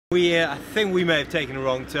I think we may have taken a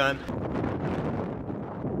wrong turn,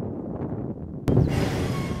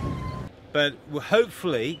 but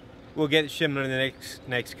hopefully we'll get Shimla in the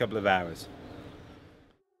next couple of hours.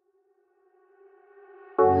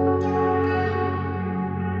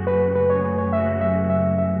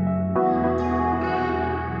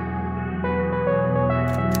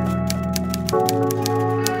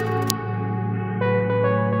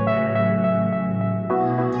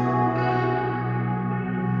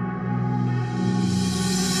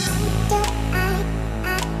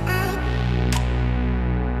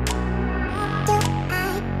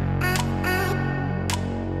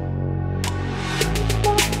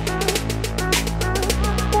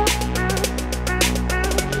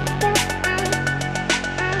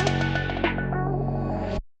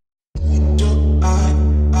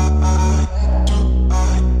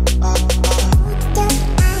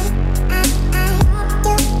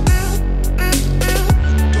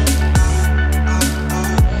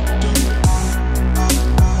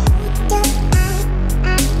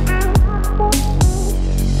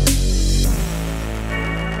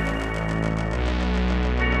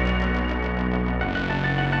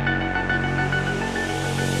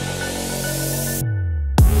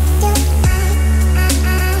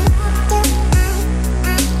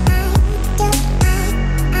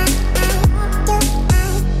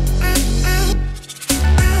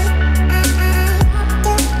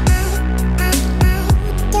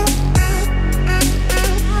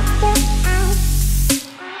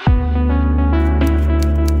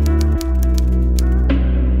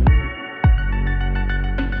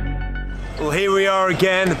 Here we are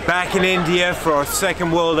again, back in India for our second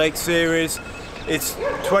WorldXSeries. It's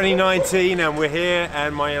 2019 and we're here,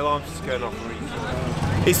 and my alarm's just going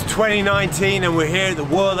off. It's 2019 and we're here at the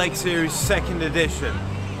WorldXSeries second edition.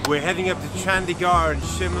 We're heading up to Chandigarh and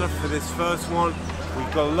Shimla for this first one.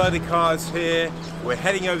 We've got a load of cars here. We're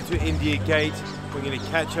heading over to India Gate. We're going to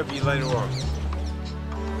catch up with you later on.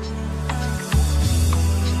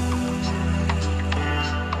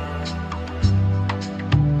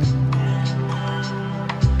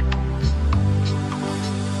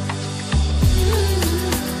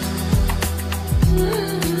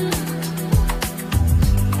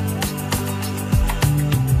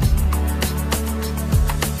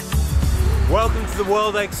 Welcome to the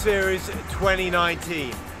WorldXSeries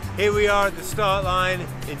 2019. Here we are at the start line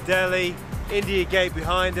in Delhi, India Gate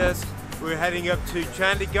behind us. We're heading up to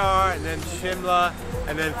Chandigarh and then Shimla,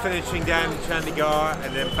 and then finishing down in Chandigarh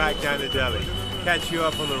and then back down to Delhi. Catch you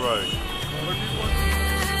up on the road.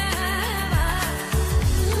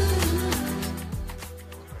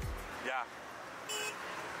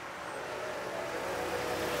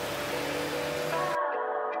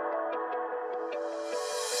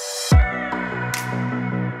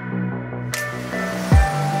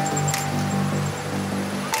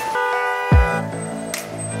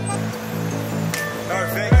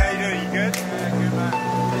 Perfect, how you doing? You good? Yeah, good man.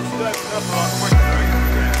 It's open up a lot quicker, right?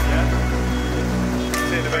 Yeah?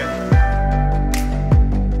 See you in a bit.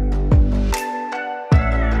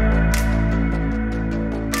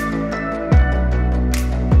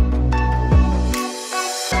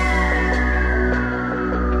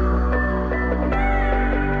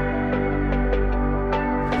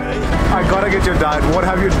 I gotta get your diet. What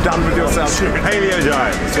have you done with yourself? Paleo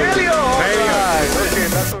diet. Paleo! Paleo! Okay,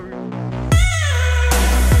 that's what we...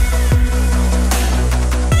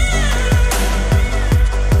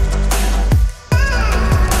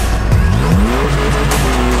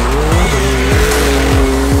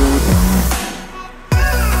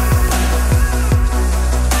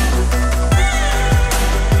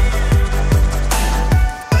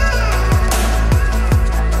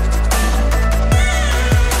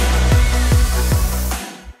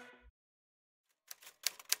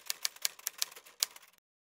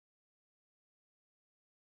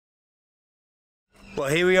 Well,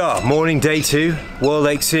 here we are, morning day 2,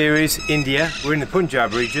 WorldXSeries, India. We're in the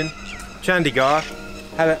Punjab region, Chandigarh.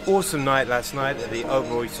 Had an awesome night last night at the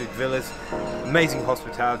Oberoi Sukh Villas. Amazing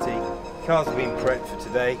hospitality. Cars have been prepped for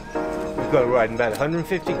today. We've got a ride in about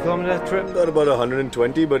 150-kilometer trip. Got about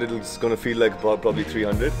 120, but it's gonna feel like probably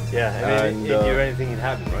 300. Yeah, and in India anything can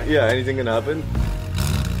happen, right? Yeah, anything can happen.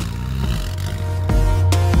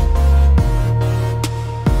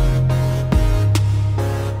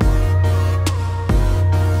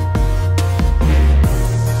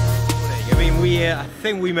 I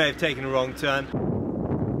think we may have taken a wrong turn.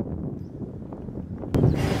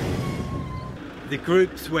 The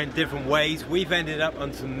groups went different ways. We've ended up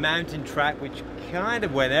on some mountain track which kind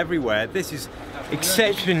of went everywhere. This is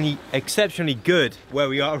exceptionally good where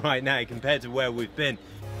we are right now compared to where we've been.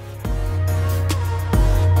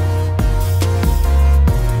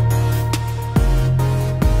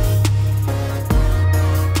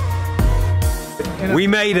 We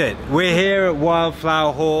made it. We're here at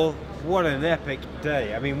Wildflower Hall. What an epic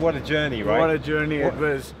day. I mean, what a journey, right? What a journey it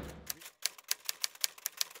was.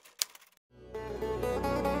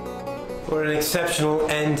 What an exceptional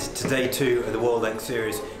end to day 2 of the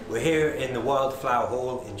WorldXSeries. We're here in the Wildflower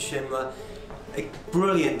Hall in Shimla. A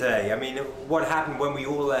brilliant day. I mean, what happened when we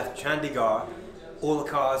all left Chandigarh, all the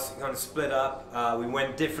cars kind of split up. We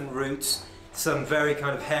went different routes, some very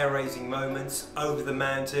kind of hair-raising moments over the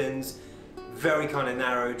mountains, very kind of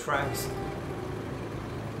narrow tracks.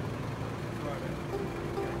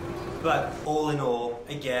 But all in all,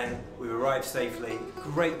 again, we arrived safely.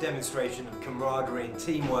 Great demonstration of camaraderie and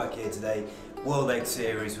teamwork here today.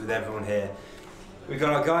 WorldXSeries with everyone here. We've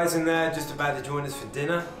got our guys in there just about to join us for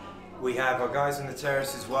dinner. We have our guys on the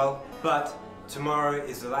terrace as well. But tomorrow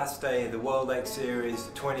is the last day of the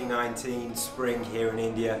WorldXSeries 2019 spring here in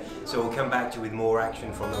India. So we'll come back to you with more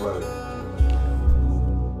action from the road.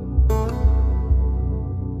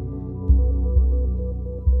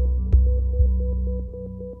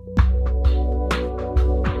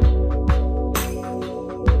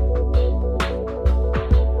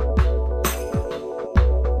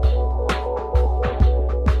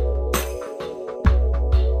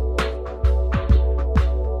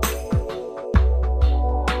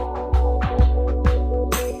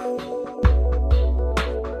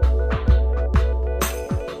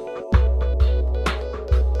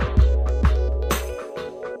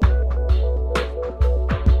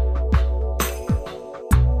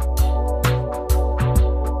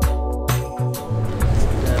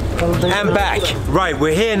 And back. Right,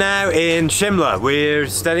 we're here now in Shimla. We're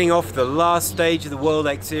starting off the last stage of the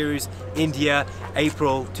WorldXSeries India,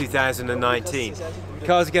 April 2019.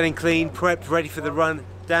 Cars are getting clean, prepped, ready for the run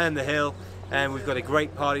down the hill, and we've got a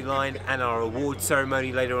great party line and our award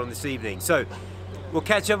ceremony later on this evening. So we'll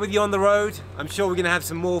catch up with you on the road. I'm sure we're going to have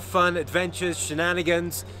some more fun, adventures,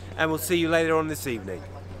 shenanigans, and we'll see you later on this evening.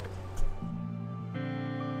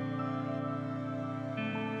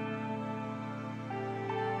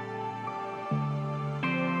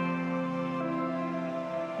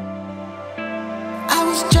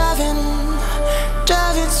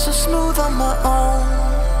 Driving so smooth on my own,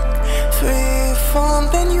 free fall,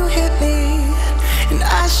 then you hit me, and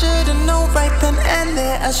I should've known right then and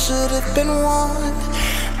there. I should've been warned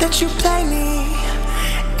that you play me,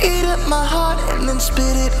 eat up my heart and then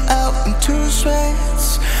spit it out into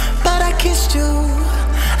sweats. But I kissed you,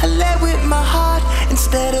 I led with my heart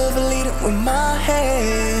instead of leading with my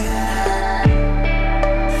head.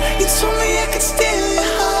 You told me I could steal your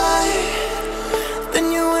heart,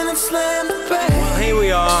 then you went and slammed the brakes. Here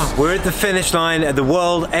we are, we're at the finish line at the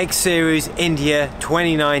WorldXSeries India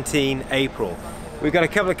 2019 April. We've got a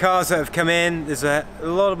couple of cars that have come in, there's a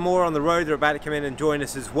lot more on the road, they're about to come in and join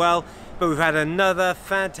us as well, but we've had another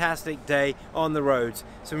fantastic day on the roads.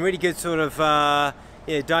 Some really good sort of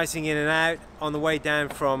dicing in and out on the way down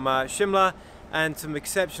from Shimla, and some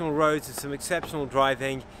exceptional roads and some exceptional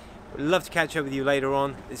driving. We'd love to catch up with you later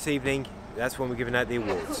on this evening. That's when we're giving out the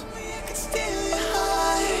awards.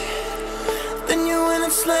 Then you went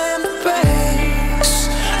and slammed the brakes.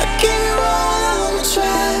 I gave you all on the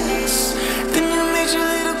tracks. Then you made your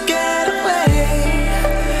little getaway.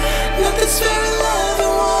 Not this very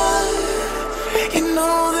loving one. You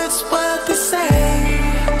know that's what they say.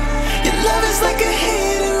 Your love is like a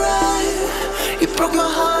hit and run. You broke my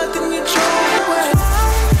heart, then you drove away.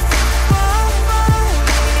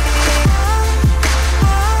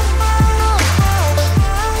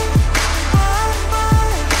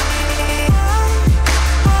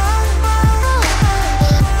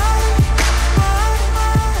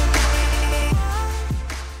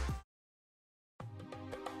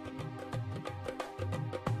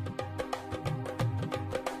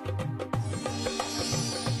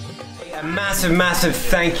 A massive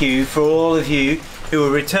thank you for all of you who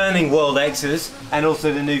are returning WorldXs and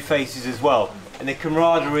also the new faces as well, and the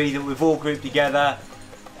camaraderie that we've all grouped together.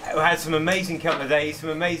 We had some amazing couple of days, some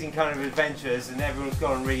amazing kind of adventures, and everyone's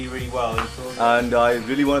gone really well. And I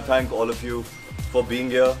really want to thank all of you for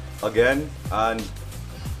being here again, and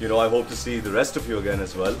you know, I hope to see the rest of you again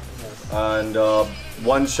as well. Yes. And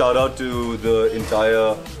one shout out to the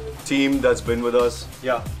entire team that's been with us.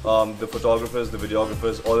 Yeah. The photographers, the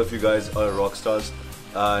videographers, all of you guys are rock stars,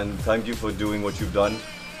 and thank you for doing what you've done,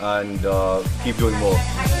 and keep doing more.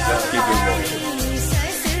 Yeah, keep doing more.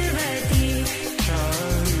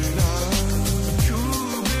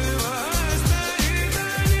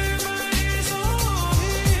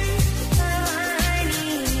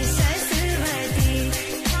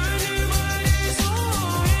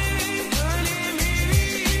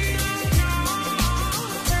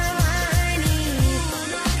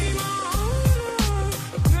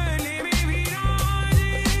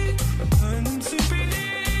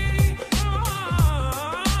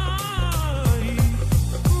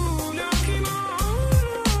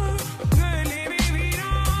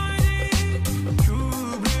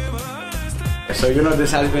 So you know, this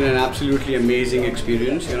has been an absolutely amazing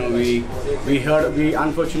experience. You know, we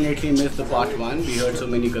unfortunately missed the part 1. We heard so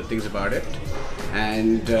many good things about it,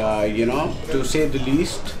 and you know, to say the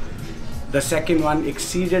least, the second one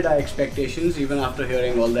exceeded our expectations even after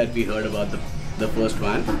hearing all that we heard about the first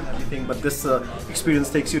one. But this experience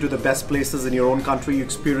takes you to the best places in your own country. You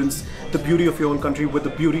experience the beauty of your own country with the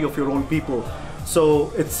beauty of your own people.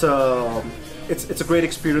 So it's a great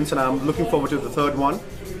experience, and I'm looking forward to the third one.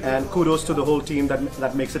 And kudos to the whole team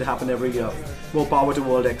that makes it happen every year. More power to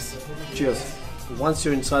WorldX. Cheers. Once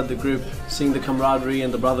you're inside the group, seeing the camaraderie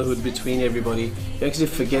and the brotherhood between everybody, you actually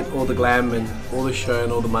forget all the glam and all the show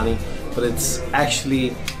and all the money, but it's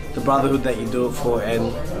actually the brotherhood that you do it for,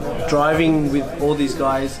 and driving with all these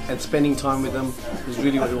guys and spending time with them is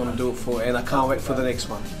really what you want to do it for, and I can't wait for the next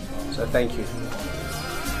one. So thank you.